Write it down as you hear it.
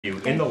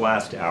In the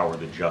last hour,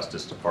 the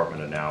Justice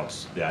Department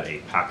announced that a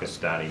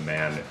Pakistani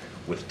man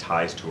with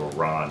ties to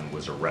Iran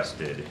was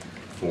arrested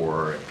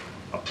for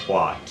a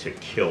plot to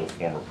kill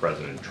former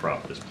President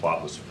Trump. This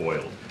plot was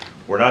foiled.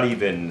 We're not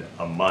even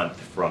a month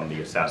from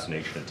the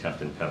assassination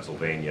attempt in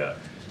Pennsylvania.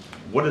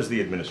 What is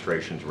the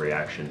administration's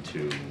reaction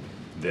to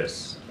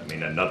this? I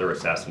mean, another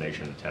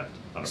assassination attempt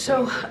on a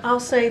president.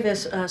 I'll say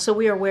this. So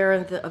we are aware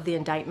of the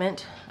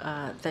indictment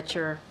that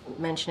you're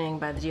mentioning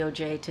by the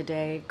DOJ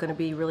today. Going to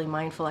be really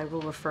mindful. I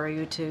will refer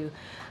you to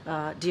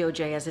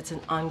DOJ as it's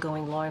an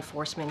ongoing law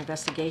enforcement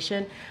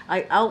investigation.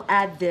 I'll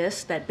add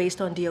this, that based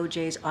on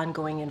DOJ's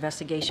ongoing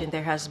investigation,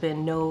 there has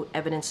been no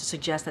evidence to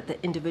suggest that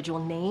the individual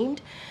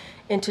named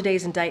in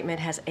today's indictment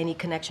has any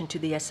connection to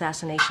the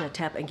assassination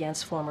attempt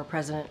against former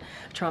President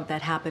Trump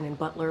that happened in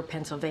Butler,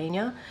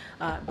 Pennsylvania.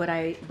 But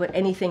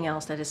anything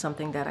else, that is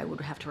something that I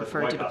would have to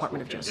refer to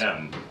Department of Justice.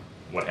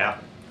 What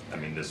happened? I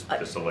mean, this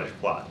alleged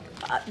plot.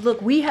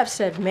 Look, we have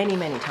said many,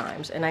 many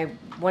times, and I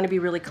want to be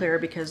really clear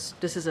because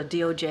this is a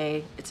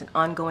DOJ, it's an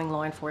ongoing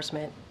law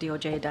enforcement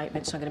DOJ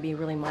indictment, so I'm going to be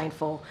really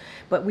mindful.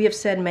 But we have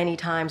said many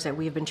times that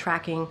we have been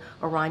tracking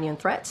Iranian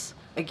threats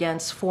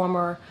against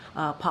former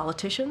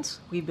politicians.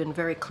 We've been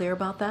very clear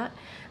about that.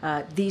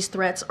 These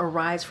threats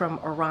arise from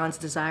Iran's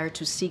desire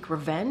to seek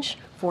revenge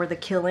for the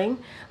killing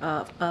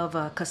of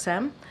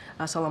Qasem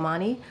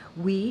Soleimani.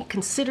 We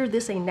consider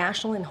this a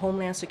national and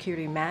homeland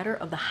security matter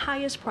of the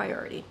highest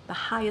priority,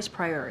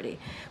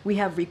 We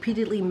have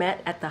repeatedly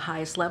met at the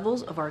highest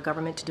levels of our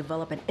government to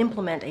develop and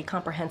implement a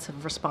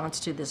comprehensive response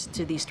to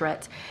these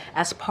threats.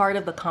 As part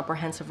of the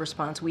comprehensive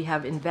response, we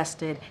have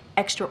invested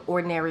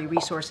extraordinary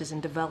resources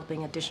in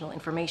developing additional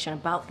information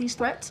about these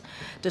threats,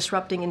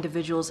 disrupting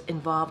individuals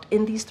involved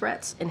in these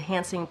threats,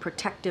 enhancing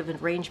protective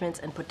arrangements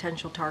and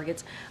potential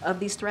targets of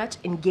these threats,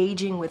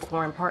 engaging with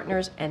foreign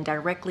partners, and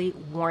directly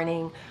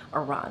warning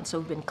Iran. So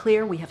we've been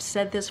clear. We have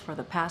said this for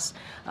the past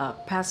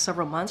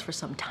several months, for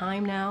some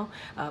time now.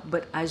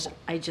 But as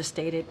I just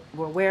stated,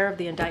 we're aware of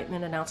the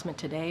indictment announcement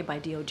today by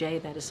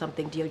DOJ. That is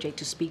something DOJ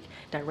to speak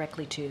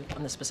directly to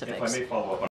on the specifics. If I may follow up on